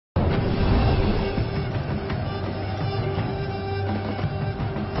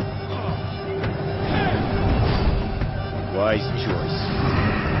wise choice.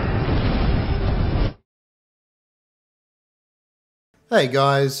 Hey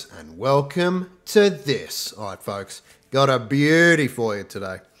guys, and welcome to this. Alright folks, got a beauty for you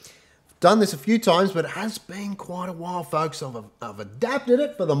today. I've done this a few times, but it has been quite a while folks. I've adapted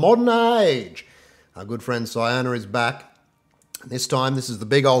it for the modern age. Our good friend Syanna is back. This time this is the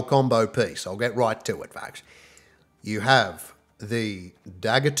big old combo piece. I'll get right to it folks. You have the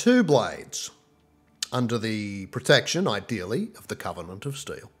Dagur 2 blades under the protection, ideally, of the Covenant of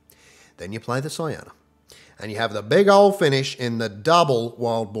Steel. Then you play the Syanna. And you have the big old finish in the double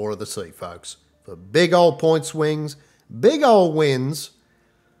Wild Boar of the Sea, folks. For big old point swings, big old wins,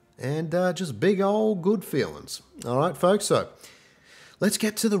 and just big old good feelings. All right, folks, so let's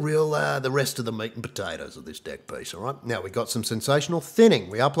get to the rest of the meat and potatoes of this deck piece, all right? Now, we've got some sensational thinning.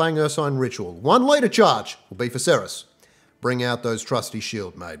 We are playing Ursine Ritual. 1 leader charge will be for Ceres. Bring out those trusty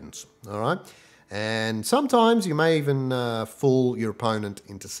shield maidens, all right? And sometimes you may even fool your opponent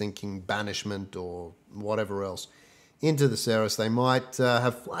into sinking banishment or whatever else into the Ceres. They might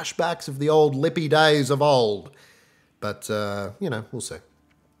have flashbacks of the old lippy days of old. But, you know, we'll see.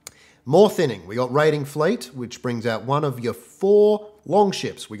 More thinning. We got Raiding Fleet, which brings out one of your 4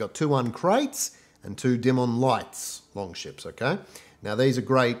 longships. We got 2 Uncrates and 2 Dimon Lights longships, okay? Now, these are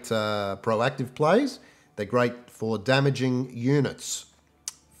great proactive plays. They're great for damaging units.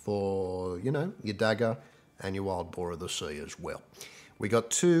 For, you know, your Dagur and your Wild Boar of the Sea as well. We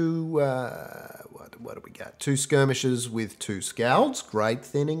got 2, what do we got? 2 skirmishers with 2 scouts. Great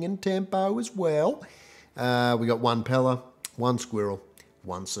thinning and tempo as well. We got 1 Peller, 1 Squirrel,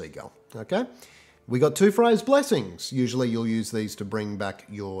 1 Seagull. Okay? We got 2 Frey's Blessings. Usually you'll use these to bring back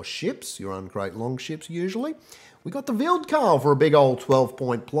your ships, your Uncrate long ships usually. We got the Vildkarl for a big old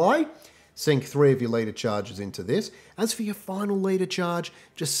 12-point play. Sink 3 of your leader charges into this. As for your final leader charge,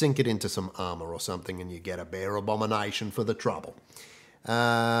 just sink it into some armor or something and you get a Bear Abomination for the trouble.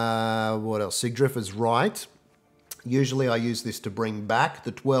 What else? Sigdriffer's Right. Usually I use this to bring back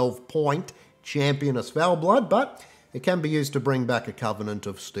the 12-point Championess Foulblood, but it can be used to bring back a Covenant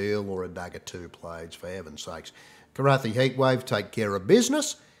of Steel or a Dagur 2 Blades, for heaven's sakes. Karathi Heatwave, take care of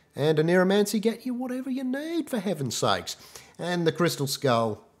business. And a Neuromancy, get you whatever you need, for heaven's sakes. And the Crystal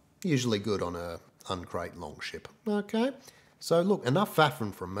Skull, usually good on a Uncrate longship. Okay? So, look, enough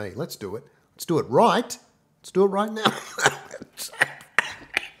faffing from me. Let's do it. Let's do it right. Let's do it right now.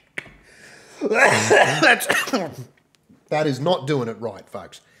 That is not doing it right,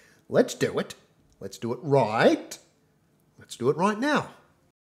 folks. Let's do it. Let's do it right. Let's do it right now.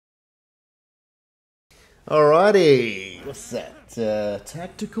 Alrighty. What's that?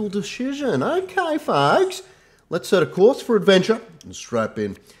 Tactical decision. Okay, folks. Let's set a course for adventure and strap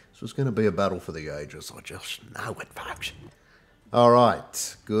in. This is going to be a battle for the ages. I just know it, folks. All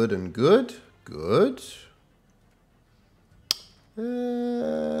right. Good and good. Good.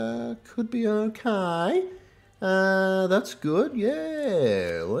 Could be okay. That's good.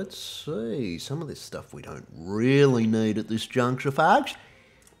 Yeah. Let's see. Some of this stuff we don't really need at this juncture, folks.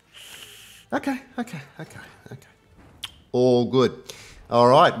 Okay. All good. All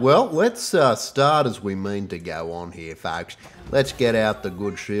right, well, let's start as we mean to go on here, folks. Let's get out the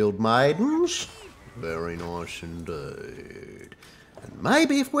good shield maidens. Very nice indeed. And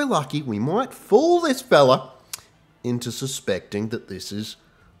maybe, if we're lucky, we might fool this fella into suspecting that this is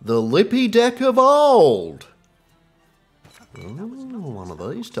the lippy deck of old. Oh, one of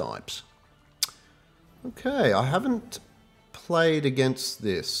these types. Okay, I haven't played against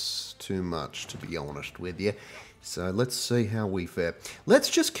this too much, to be honest with you. So let's see how we fare. Let's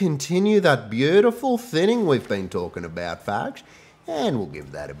just continue that beautiful thinning we've been talking about, folks. And we'll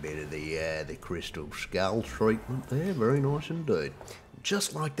give that a bit of the Crystal Skull treatment there. Very nice indeed.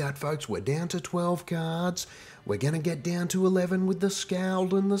 Just like that, folks, we're down to 12 cards. We're going to get down to 11 with the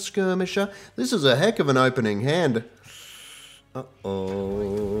Scald and the Skirmisher. This is a heck of an opening hand.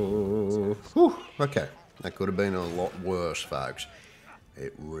 Uh-oh. Whew, okay, that could have been a lot worse, folks.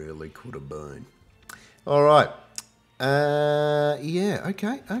 It really could have been. All right. Yeah,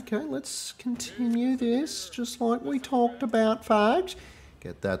 okay, let's continue this, just like we talked about, folks.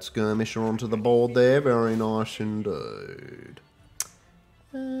 Get that Skirmisher onto the board there, very nice indeed.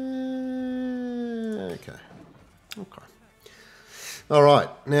 Okay. All right,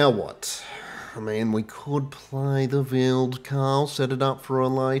 now what? I mean, we could play the Vildkarl, set it up for a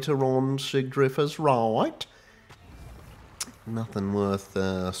later on Sigdriffer's Right. Nothing worth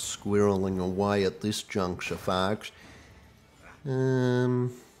squirreling away at this juncture, folks. I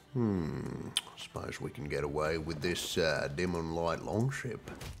suppose we can get away with this Dimon Light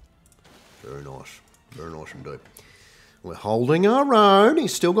longship. Very nice indeed. We're holding our own.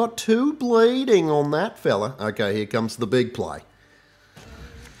 He's still got 2 bleeding on that fella. Okay, here comes the big play.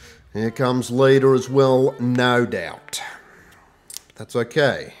 Here comes leader as well, no doubt. That's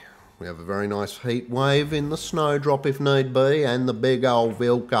okay. We have a very nice heat wave in the snowdrop if need be, and the big old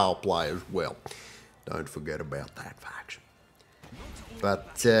Vilcar play as well. Don't forget about that faction.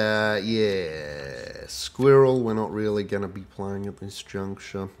 But, yeah, Squirrel, we're not really going to be playing at this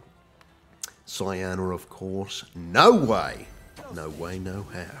juncture. Syanna, of course. No way. No way, no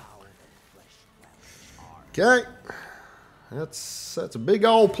how. Okay. That's a big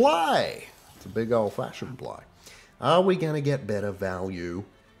old play. It's a big old-fashioned play. Are we going to get better value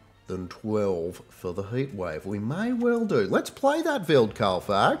than 12 for the heat wave? We may well do. Let's play that Vilcar,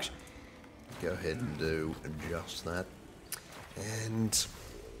 folks. Go ahead and do just that. And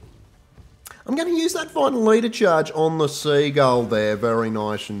I'm going to use that final leader charge on the seagull there. Very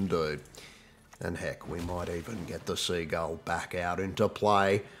nice indeed. And heck, we might even get the seagull back out into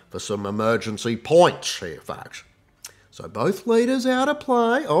play for some emergency points here, folks. So both leaders out of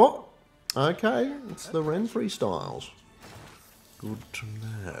play. Oh, okay. It's the Renfrey styles. Good to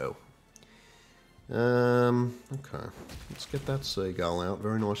know. Okay. Let's get that seagull out.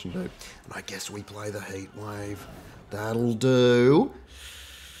 Very nice indeed. And I guess we play the heat wave. That'll do.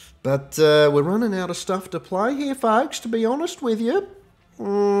 But we're running out of stuff to play here, folks, to be honest with you.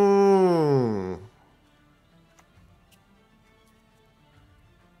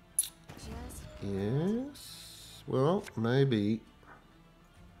 Yes. Well, maybe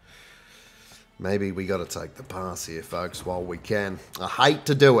we got to take the pass here, folks, while we can. I hate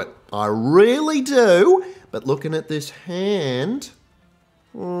to do it. I really do. But looking at this hand...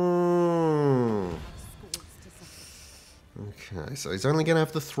 Okay, so he's only going to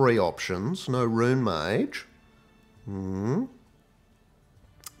have the 3 options. No Rune Mage. The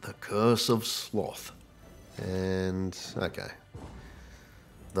Curse of Sloth. And, okay.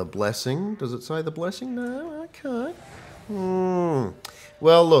 The Blessing. Does it say the Blessing? No? Okay.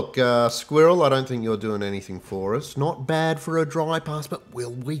 Well, look, Squirrel, I don't think you're doing anything for us. Not bad for a dry pass, but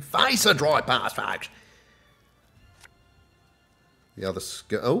will we face a dry pass, folks? The other...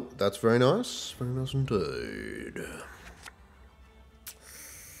 Oh, that's very nice. Very nice indeed.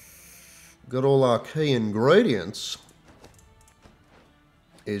 Got all our key ingredients.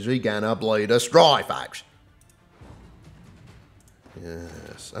 Is he gonna bleed us dry, folks?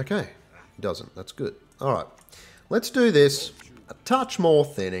 Yes. Okay. He doesn't. That's good. Alright. Let's do this. A touch more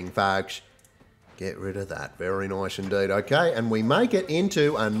thinning, folks. Get rid of that. Very nice indeed. Okay. And we make it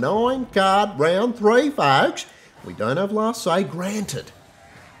into a 9-card round 3, folks. We don't have last say, granted.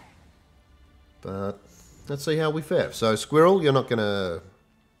 But let's see how we fare. So, Squirrel, you're not gonna...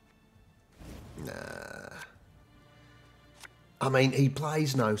 Nah. I mean, he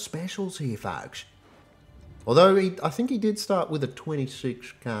plays no specials here, folks. Although, I think he did start with a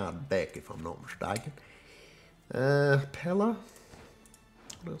 26-card deck, if I'm not mistaken. Pella?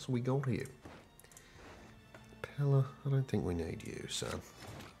 What else have we got here? Pella, I don't think we need you, son.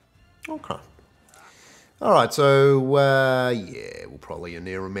 Okay. Alright, so, yeah, we'll probably a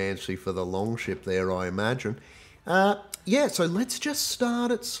Neuromancy for the longship there, I imagine. Yeah, so let's just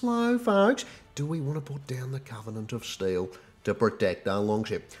start it slow, folks. Do we want to put down the Covenant of Steel to protect our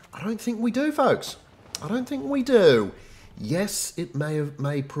longship? I don't think we do, folks. I don't think we do. Yes, it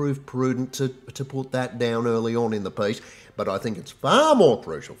may prove prudent to put that down early on in the piece, but I think it's far more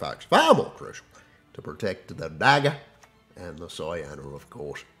crucial, folks, far more crucial, to protect the Dagger and the Syanna, of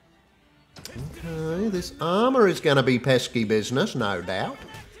course. Okay, this armour is going to be pesky business, no doubt.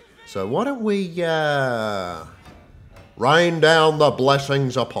 So why don't we rain down the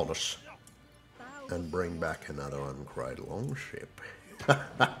blessings upon us and bring back another uncrayed longship.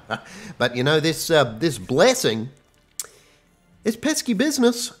 But you know, this blessing is pesky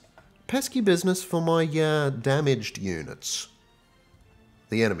business. Pesky business for my damaged units.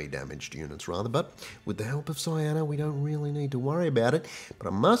 The enemy damaged units, rather. But with the help of Syanna, we don't really need to worry about it. But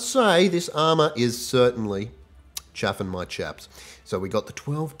I must say, this armour is certainly chuffing my chaps. So we got the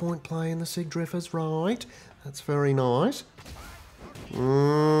 12-point play in the Sigdriffers, right? That's very nice.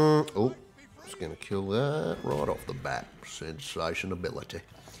 Oh, just going to kill that right off the bat. Sensation ability.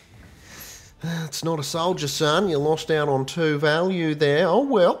 It's not a soldier, son. You lost out on 2 value there. Oh,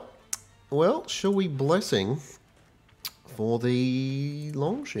 well. Well, shall we blessing for the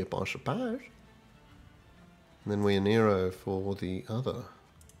longship, I suppose. And then we Nero for the other.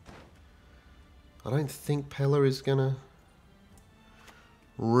 I don't think Pella is going to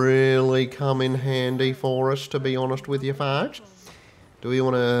really come in handy for us, to be honest with you, folks. Do we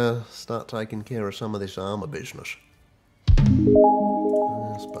want to start taking care of some of this armour business? I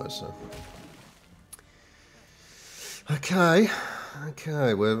suppose so. Okay,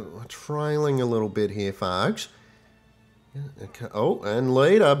 we're trailing a little bit here, folks. Okay. Oh, and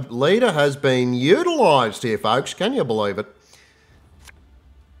leader has been utilised here, folks. Can you believe it?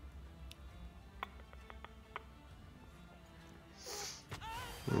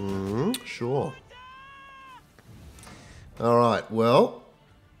 Sure. All right, well,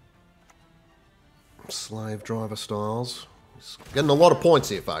 slave driver styles. Getting a lot of points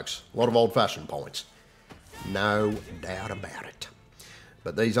here, folks. A lot of old-fashioned points. No doubt about it.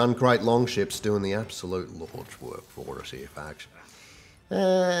 But these uncrate longships doing the absolute Lord's work for us here, folks.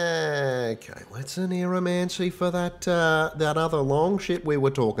 Okay, let's an aeromancy for that other longship we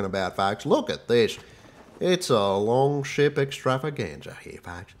were talking about, folks. Look at this. It's a longship extravaganza here,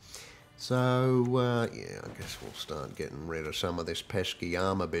 folks. So, yeah, I guess we'll start getting rid of some of this pesky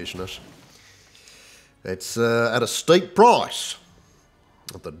armour business. It's at a steep price.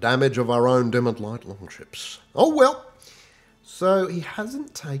 At the damage of our own dim and light longships. Oh well. So he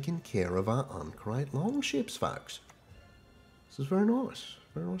hasn't taken care of our uncrate longships, folks. This is very nice.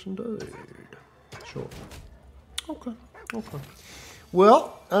 Very nice indeed. Sure. Okay.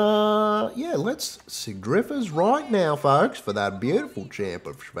 Well, yeah, let's Sigriffers right now, folks, for that beautiful champ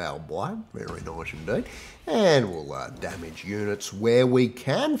of Svalbard. Very nice indeed. And we'll damage units where we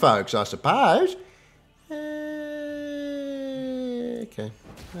can, folks, I suppose. Okay,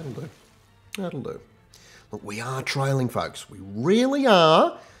 that'll do. Look, we are trailing, folks. We really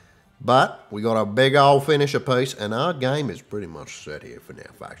are. But we got a big old finisher piece, and our game is pretty much set here for now,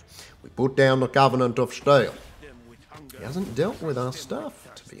 folks. We put down the Covenant of Steel. He hasn't dealt with our stuff,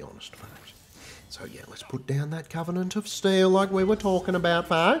 to be honest, folks. So, yeah, let's put down that Covenant of Steel like we were talking about,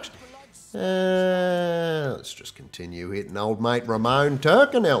 folks. Let's just continue hitting old mate Ramon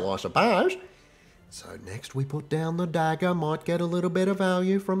Turkinel, I suppose. So next we put down the dagger, might get a little bit of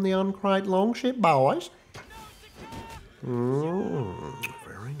value from the uncrate longship, boys.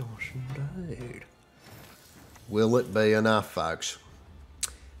 Very nice indeed. Will it be enough, folks?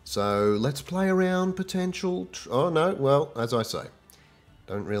 So let's play around potential... oh no, well, as I say,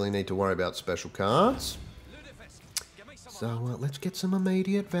 don't really need to worry about special cards. So let's get some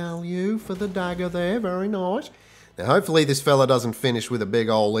immediate value for the dagger there, very nice. Now, hopefully this fella doesn't finish with a big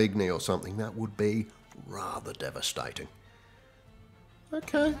old Igni or something. That would be rather devastating.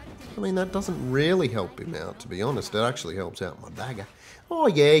 Okay. I mean, that doesn't really help him out, to be honest. It actually helps out my dagger. Oh,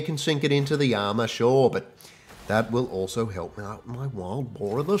 yeah, he can sink it into the armour, sure, but that will also help out my wild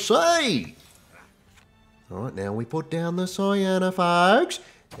boar of the sea. All right, now we put down the Syanna, folks.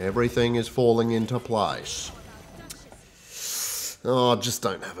 Everything is falling into place. Oh, just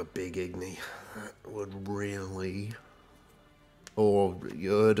don't have a big Igni. That would really... or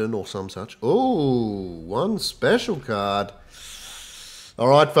Jurden or some such. Oh, one special card. All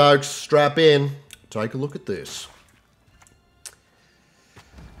right, folks, strap in. Take a look at this.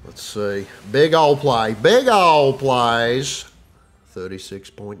 Let's see. Big old play. Big old plays.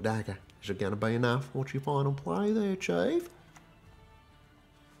 36-point dagger. Is it going to be enough? What's your final play there, Chief?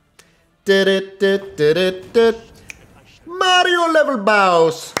 Mario level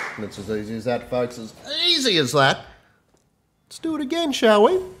boss. That's as easy as that, folks. As easy as that. Let's do it again, shall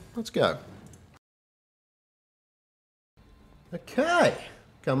we? Let's go. Okay.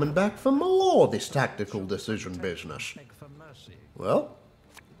 Coming back for more this tactical decision business. Well,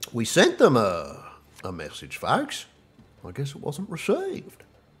 we sent them a message, folks. I guess it wasn't received.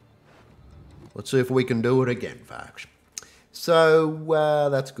 Let's see if we can do it again, folks. So,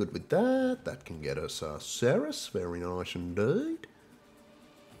 that's good with that. That can get us Ceres. Very nice indeed.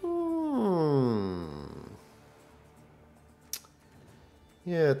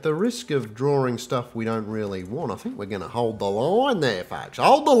 Yeah, at the risk of drawing stuff we don't really want, I think we're going to hold the line there, folks.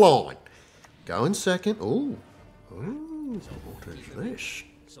 Hold the line. Go in second. Ooh. Ooh, what is this?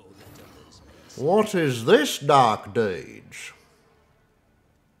 What is this, Dark Deeds?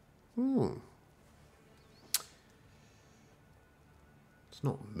 It's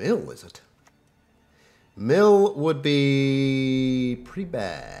not Mill, is it? Mill would be pretty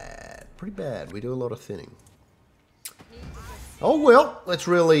bad. Pretty bad. We do a lot of thinning. Oh, well, let's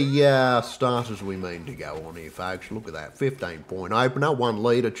really start as we mean to go on here, folks. Look at that. 15-point opener, 1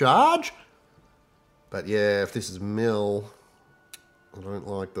 litre charge. But, yeah, if this is Mill, I don't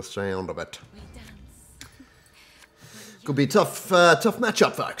like the sound of it. Could be a tough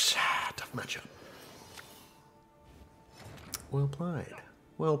matchup, folks. Tough matchup. Well played.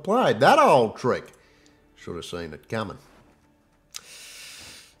 Well played. That old trick. Should have seen it coming.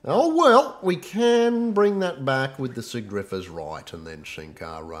 Oh, well, we can bring that back with the Sigriffers right and then sink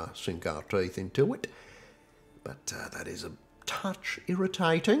our teeth into it. But that is a touch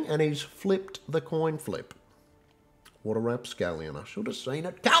irritating, and he's flipped the coin flip. What a rapscallion. I should have seen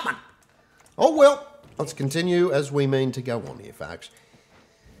it coming. Oh, well. Let's continue as we mean to go on here, folks.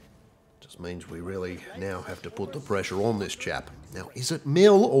 Just means we really now have to put the pressure on this chap. Now, is it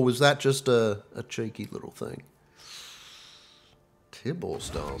mill, or was that just a cheeky little thing? Tibor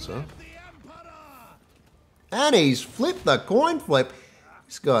styles, huh? And he's flipped the coin flip.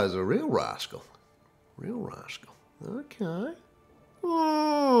 This guy's a real rascal. Real rascal. Okay.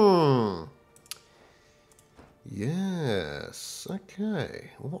 Yes.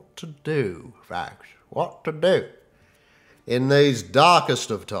 Okay. What to do, folks? What to do in these darkest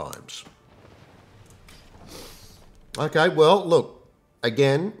of times? Okay. Well, look.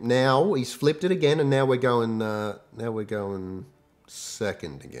 Again. Now he's flipped it again, and now we're going.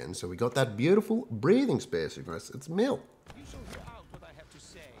 Second again. So we got that beautiful breathing space for us. It's mill.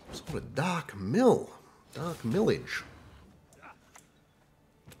 Sort of dark mill. Dark millage.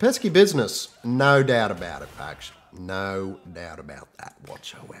 Pesky business. No doubt about it, folks. No doubt about that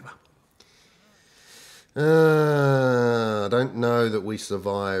whatsoever. I don't know that we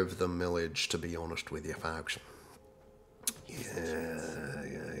survive the millage, to be honest with you, folks. Yeah.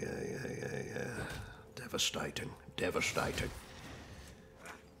 Devastating. Devastating.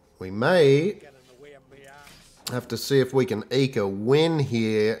 We may have to see if we can eke a win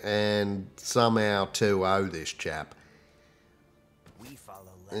here and somehow 2-0 this chap.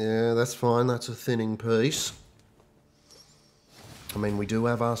 Yeah, that's fine. That's a thinning piece. I mean, we do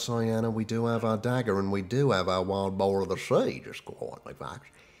have our Syanna, we do have our Dagur, and we do have our wild boar of the sea, just quietly, folks.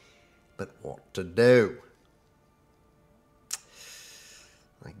 But what to do?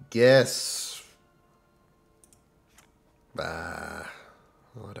 I guess...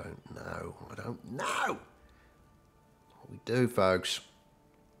 I don't know. I don't know. What we do, folks.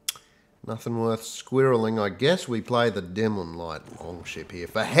 Nothing worth squirreling. I guess we play the dim and light longship here.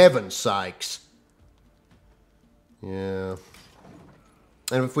 For heaven's sakes. Yeah.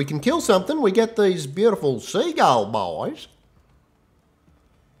 And if we can kill something, we get these beautiful seagull boys.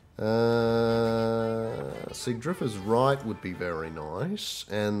 Sigdriffer's Right would be very nice.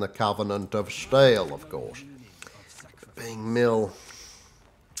 And the Covenant of Steel, of course. But being Mill...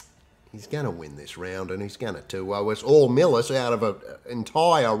 He's going to win this round, and he's going to 2-0 us or mill us out of an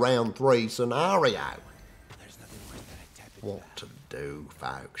entire round 3 scenario. What to do,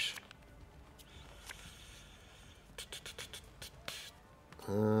 folks?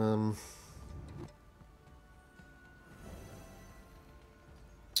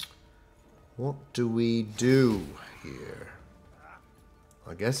 What do we do here?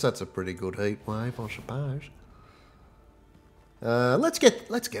 I guess that's a pretty good heat wave, I suppose. Let's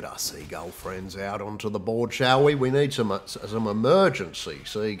get our seagull friends out onto the board, shall we? We need some emergency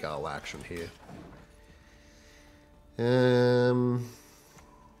seagull action here.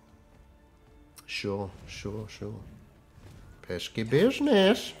 Sure. Pesky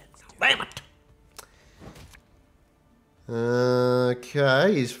business. Damn it.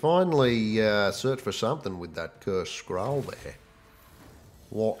 Okay, he's finally searched for something with that cursed scroll there.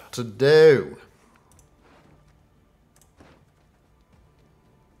 What to do?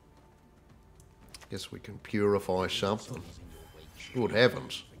 Guess we can purify something. Good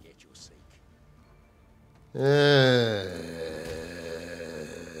heavens.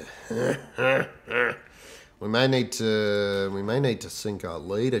 We may need to sink our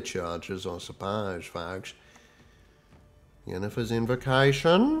leader charges, I suppose, folks. Yennefer's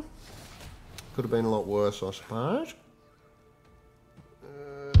Invocation. Could have been a lot worse, I suppose.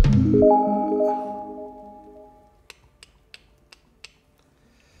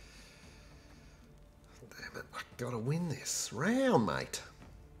 Gotta win this round, mate.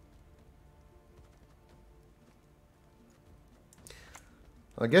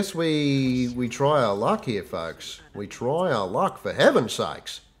 I guess we try our luck here, folks. We try our luck, for heaven's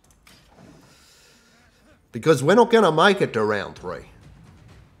sakes. Because we're not gonna make it to round 3.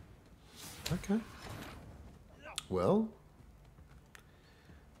 Okay. Well,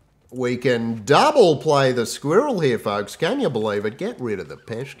 we can double play the squirrel here, folks. Can you believe it? Get rid of the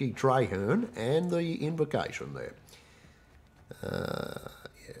pesky Traherne and the invocation there. Yeah,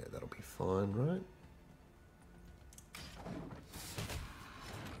 that'll be fine, right?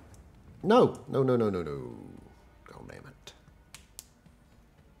 No. God damn it.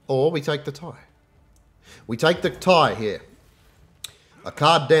 Or we take the tie. We take the tie here. A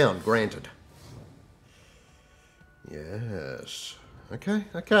card down, granted. Yes. Okay.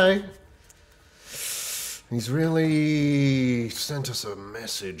 He's really sent us a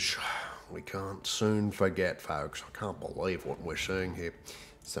message we can't soon forget, folks. I can't believe what we're seeing here.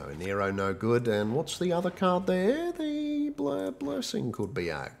 So, Nero no good, and what's the other card there? The blessing could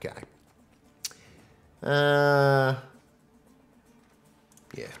be okay.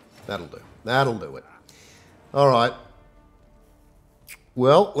 Yeah, that'll do. That'll do it. All right.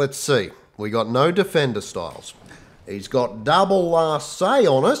 Well, let's see. We got no defender styles. He's got double last say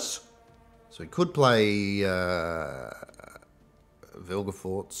on us. So he could play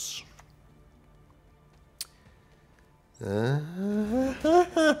Vilgefortz.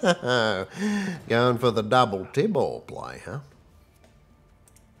 Going for the double Tibor play, huh?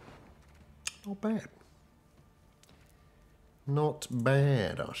 Not bad. Not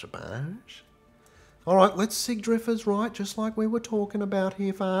bad, I suppose. Alright, let's Sigdriffers right, just like we were talking about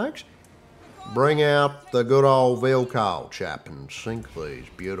here, folks. Bring out the good old Vilcarl chap and sink these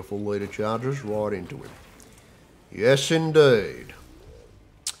beautiful leader chargers right into him. Yes, indeed.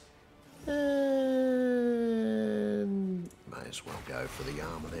 And may as well go for the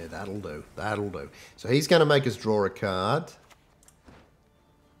armour there. That'll do. That'll do. So he's going to make us draw a card.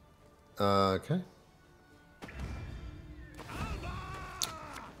 Okay.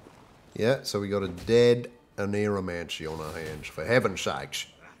 Yeah, so we got a dead Aneromancy on our hands, for heaven's sakes.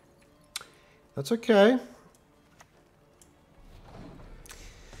 That's okay.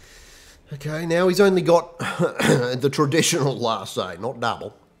 Okay, now he's only got the traditional last say, not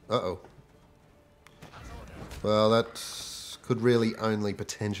double. Uh-oh. Well, that could really only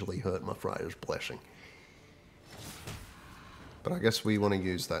potentially hurt my Freya's Blessing. But I guess we want to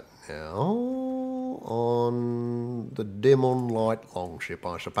use that now on the Demon Light Longship,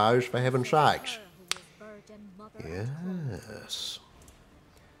 I suppose, for heaven's sakes. Yes.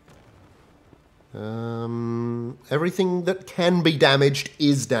 Everything that can be damaged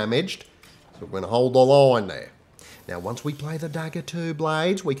is damaged. So we're going to hold the line there. Now, once we play the Dagger 2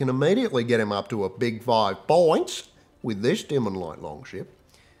 Blades, we can immediately get him up to a big 5 points with this Demon Light Longship.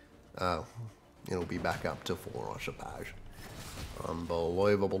 It'll be back up to 4, I suppose.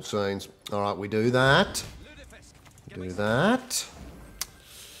 Unbelievable scenes. Alright, we do that. Do that.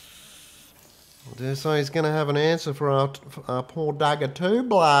 I dare say he's going to have an answer for our poor Dagger 2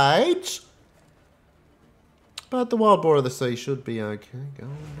 Blades. But the Wild Boar of the Sea should be okay. Go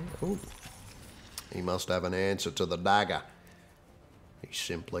on there. Ooh. He must have an answer to the dagger. He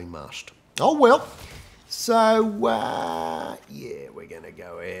simply must. Oh, well. So, yeah, we're going to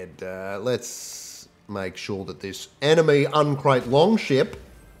go ahead. Let's make sure that this enemy uncrate longship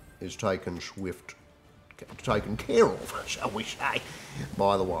is taken care of, shall we say,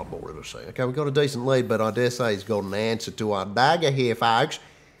 by the Wild Boar of the Sea. Okay, we've got a decent lead, but I dare say he's got an answer to our dagger here, folks.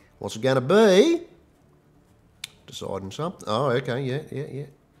 What's it going to be? Deciding something. Oh, okay, yeah.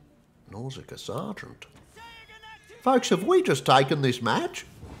 Nausicaa Sergeant. Folks, have we just taken this match?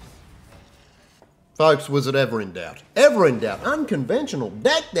 Folks, was it ever in doubt? Ever in doubt. Unconventional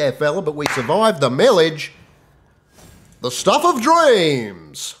deck there, fella, but we survived the millage. The stuff of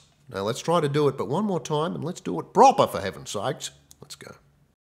dreams. Now, let's try to do it, but one more time, and let's do it proper, for heaven's sakes. Let's go.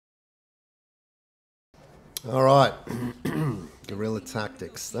 All right. Guerrilla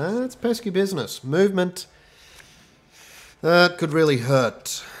tactics. That's pesky business. Movement. That could really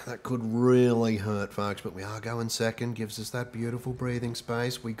hurt. That could really hurt, folks. But we are going second. Gives us that beautiful breathing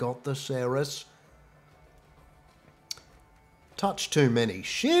space. We got the Ceres. Touch too many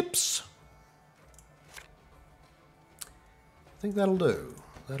ships. I think that'll do.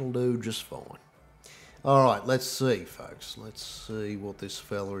 That'll do just fine. All right, let's see, folks. Let's see what this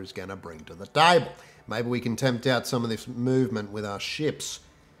fella is going to bring to the table. Maybe we can tempt out some of this movement with our ships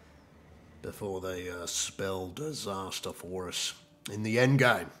before they spell disaster for us in the end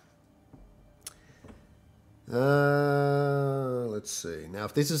game. Let's see. Now,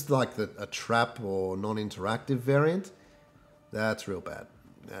 if this is like a trap or non-interactive variant, that's real bad.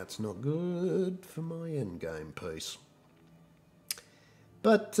 That's not good for my end game piece.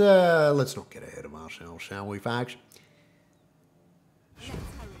 But let's not get ahead of ourselves, shall we, folks?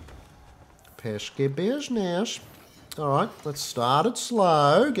 Pesky business. Alright, let's start it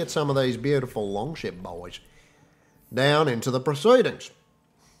slow. Get some of these beautiful longship boys down into the proceedings.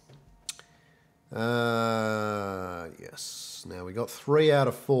 Yes. Now, we got 3 out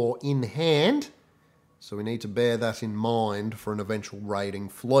of 4 in hand. So we need to bear that in mind for an eventual raiding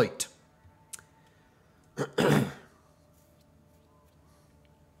fleet.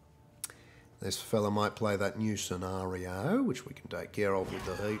 This fella might play that new scenario, which we can take care of with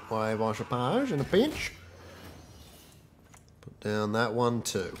the heat wave, I suppose, in a pinch. Put down that one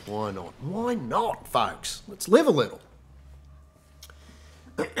too. Why not? Why not, folks? Let's live a little.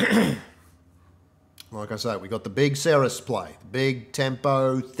 Like I say, we got the big Ceres play, the big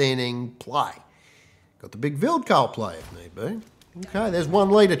tempo thinning play. Got the big Vilcarl play if need be. Okay, there's 1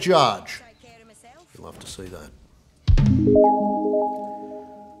 leader charge. You'll love to see that.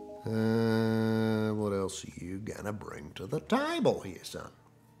 What else are you gonna bring to the table here, son?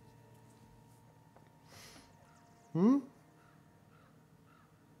 Come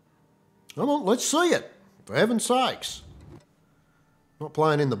on, let's see it. For heaven's sakes. Not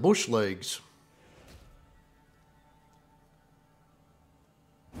playing in the bush leagues.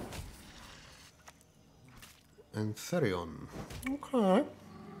 And Therion. Okay.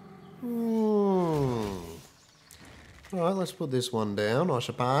 Alright, let's put this one down, I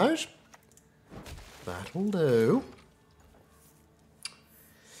suppose. That'll do.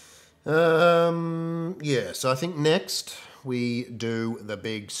 Yeah, so I think next we do the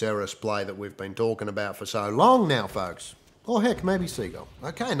big Ceres play that we've been talking about for so long now, folks. Or heck, maybe Seagull.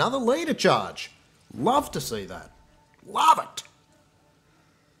 Okay, another leader charge. Love to see that. Love it.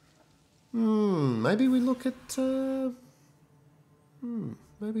 Maybe we look at, maybe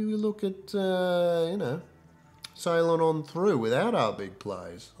we look at, you know, sailing on through without our big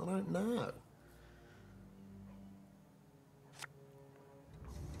plays. I don't know.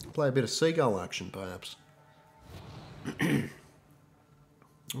 Play a bit of seagull action, perhaps.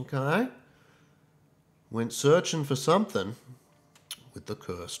 Okay. Went searching for something with the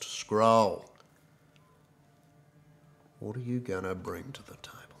cursed scroll. What are you gonna bring to the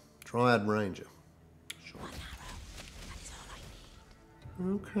table? Triad Ranger. Sure.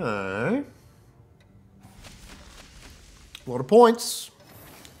 Okay. A lot of points.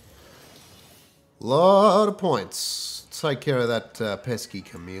 Lot of points. Take care of that pesky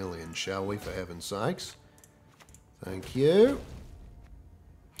chameleon, shall we, for heaven's sakes? Thank you.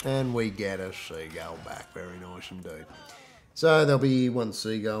 And we get a seagull back. Very nice indeed. So there'll be one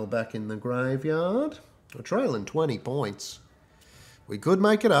seagull back in the graveyard. We're trailing 20 points. We could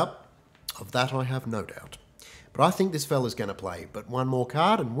make it up. Of that I have no doubt. But I think this fella's going to play but one more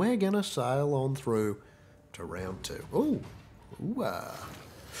card and we're going to sail on through to round 2. Ooh.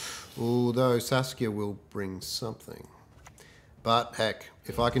 Although Saskia will bring something. But heck,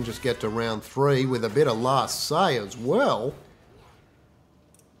 if I can just get to round 3 with a bit of last say as well,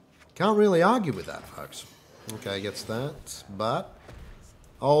 can't really argue with that, folks. Okay, gets that, but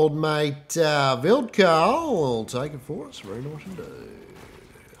old mate Vildkarl will take it for us. Very nice indeed.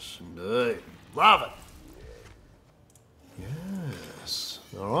 Yes, indeed. Love it. Yes.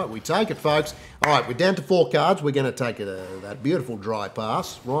 All right, we take it, folks. All right, we're down to 4 cards. We're going to take that beautiful dry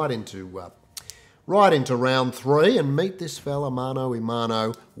pass right into round 3 and meet this fella mano a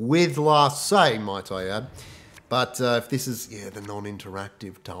mano with last say, might I add. But if this is the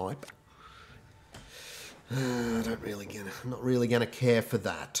non-interactive type, I'm not really gonna care for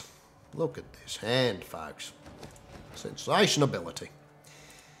that. Look at this hand, folks. Sensation ability.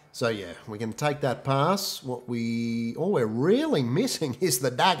 So yeah, we're gonna take that pass. All we're really missing is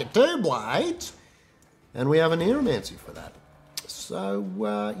the Dagger 2 blades, and we have an Aeromancy for that.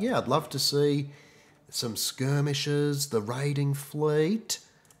 So yeah, I'd love to see some skirmishes, the raiding fleet.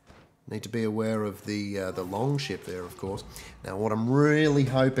 Need to be aware of the longship there, of course. Now, what I'm really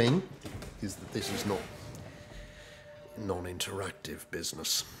hoping is that this is not non-interactive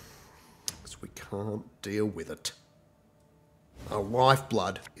business, because we can't deal with it. Our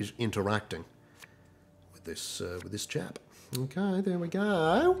lifeblood is interacting with this chap. Okay, there we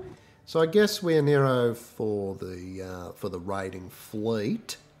go. So I guess we're Nero for the raiding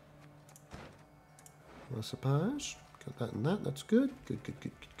fleet, I suppose. Got that and that. That's good.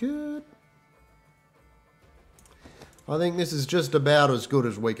 Good. I think this is just about as good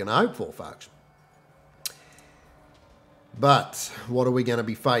as we can hope for, folks. But what are we going to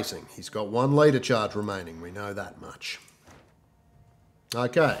be facing? He's got 1 leader charge remaining. We know that much.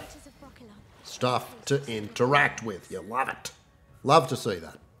 Okay. Stuff to interact with. You love it. Love to see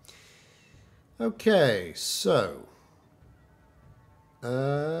that. Okay, so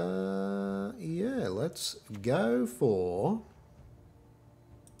yeah, let's go for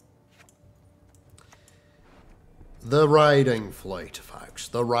the raiding fleet, folks.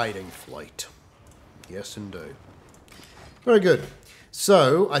 The raiding fleet. Yes, indeed. Very good.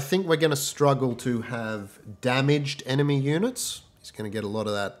 So, I think we're going to struggle to have damaged enemy units. He's going to get a lot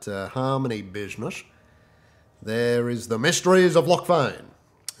of that harmony business. There is the Mysteries of Lochfane.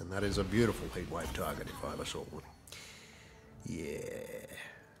 And that is a beautiful heatwave target if I ever saw one.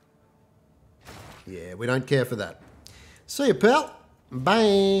 Yeah, we don't care for that. See you, pal.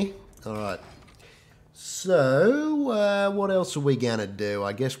 Bye. All right. So, what else are we going to do?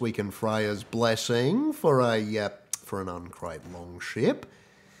 I guess we can Freya's Blessing for an uncrate longship.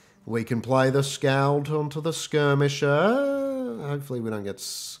 We can play the Scout onto the Skirmisher. Hopefully we don't get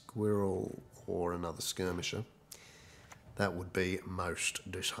Squirrel or another Skirmisher. That would be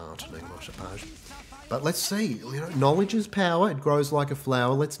most disheartening, I suppose. But let's see. You know, knowledge is power. It grows like a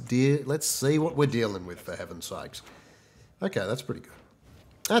flower. Let's see what we're dealing with, for heaven's sakes. Okay, that's pretty good.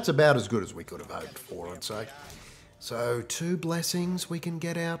 That's about as good as we could have hoped for, I'd say. So 2 blessings, we can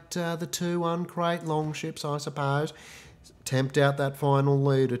get out the 2 uncrate longships, I suppose. Tempt out that final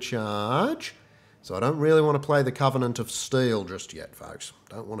leader charge. So I don't really want to play the Covenant of Steel just yet, folks.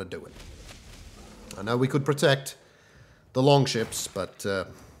 Don't want to do it. I know we could protect the longships, but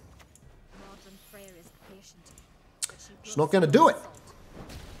just not going to do it.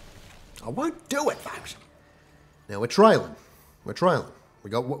 I won't do it, folks. Now we're trailing. We're trailing. We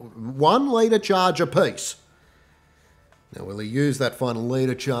got 1 leader charge apiece. Now will he use that final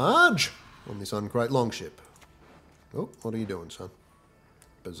leader charge on this uncrate longship? Oh, what are you doing, son?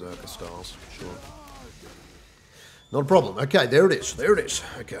 Berserker styles, sure. Not a problem. Okay, there it is. There it is.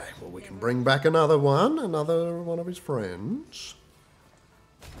 Okay, well, we can bring back another one of his friends.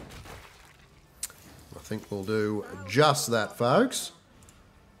 I think we'll do just that, folks.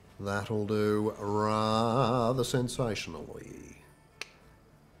 That'll do rather sensationally.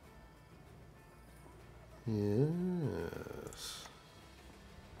 Yes.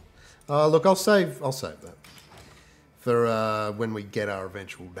 Look, I'll save that for when we get our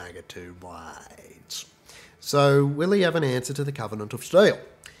eventual Dagger 2 blades. So, will he have an answer to the Covenant of Steel?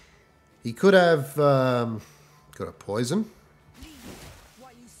 He could have poison.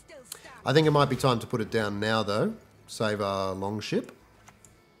 I think it might be time to put it down now, though. Save our longship,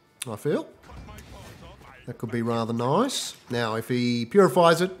 I feel. That could be rather nice. Now, if he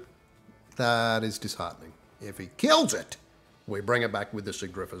purifies it, that is disheartening. If he kills it, we bring it back with the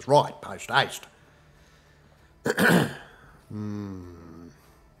Sigriffers right, post-haste.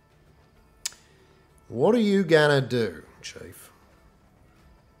 What are you gonna do, Chief?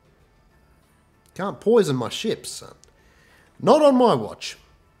 Can't poison my ships, son. Not on my watch.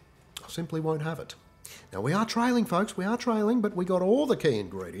 I simply won't have it. Now, we are trailing, folks. We are trailing, but we got all the key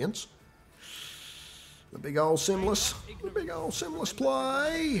ingredients. The big old Simless. The big old Simless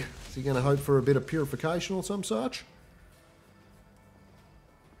play. Is he going to hope for a bit of purification or some such?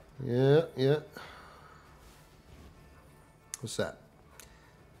 Yeah. What's that?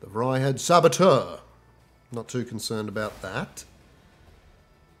 The Vryhead Saboteur. Not too concerned about that.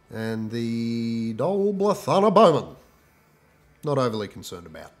 And the Dolblathana Bowman. Not overly concerned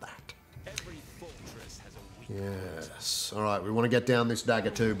about that. Yes. Alright, we want to get down this Dagger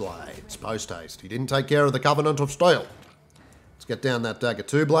 2 blades. Post-haste. He didn't take care of the Covenant of Steel. Let's get down that Dagger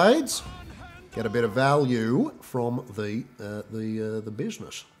 2 blades. Get a bit of value from the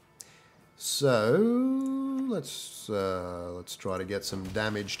business. So let's try to get some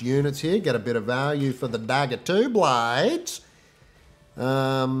damaged units here. Get a bit of value for the Dagger 2 blades.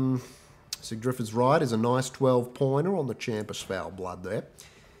 Sigdriffer's Right is a nice 12-pointer on the Champus Foul Blood there.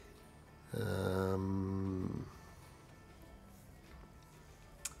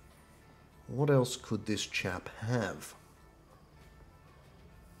 What else could this chap have?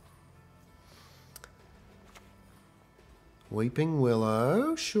 Weeping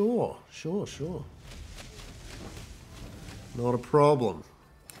Willow, sure. Not a problem.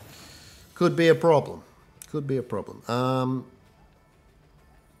 Could be a problem. Let's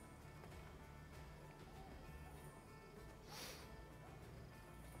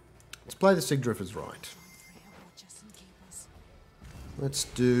play the Sigdriffer's Right. Let's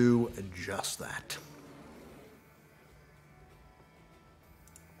do just that.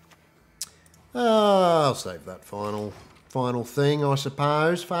 I'll save that final thing, I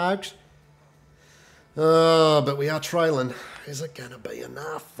suppose, folks. But we are trailing. Is it going to be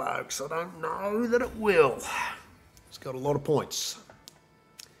enough, folks? I don't know that it will. It's got a lot of points.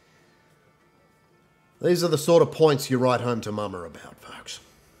 These are the sort of points you write home to Mama about, folks.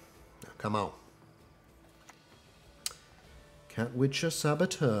 Now, come on. Catwitcher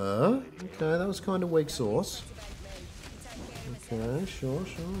Saboteur. Okay, that was kind of weak sauce. Okay, sure.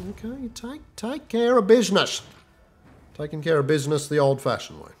 Okay, take care of business. Taking care of business the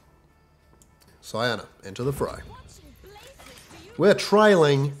old-fashioned way. Syanna, enter the fray. We're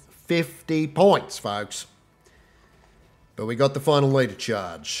trailing 50 points, folks. But we got the final leader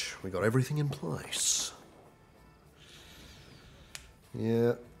charge. We got everything in place.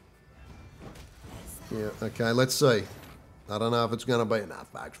 Yeah, okay, let's see. I don't know if it's going to be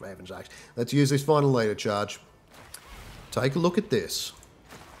enough, folks, for heaven's sakes. Let's use this final leader charge. Take a look at this.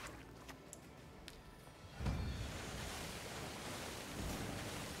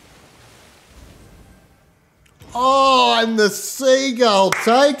 Oh, and the Seagull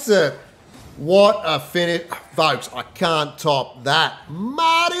takes it. What a finish. Folks, I can't top that.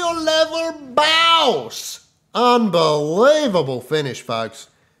 Mario level bounce. Unbelievable finish, folks,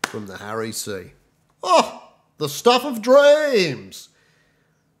 from the Harry C. Oh, the stuff of dreams.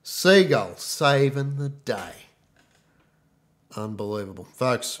 Seagull saving the day. Unbelievable.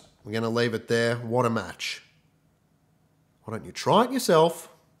 Folks, we're going to leave it there. What a match. Why don't you try it yourself?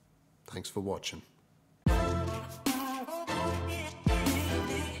 Thanks for watching.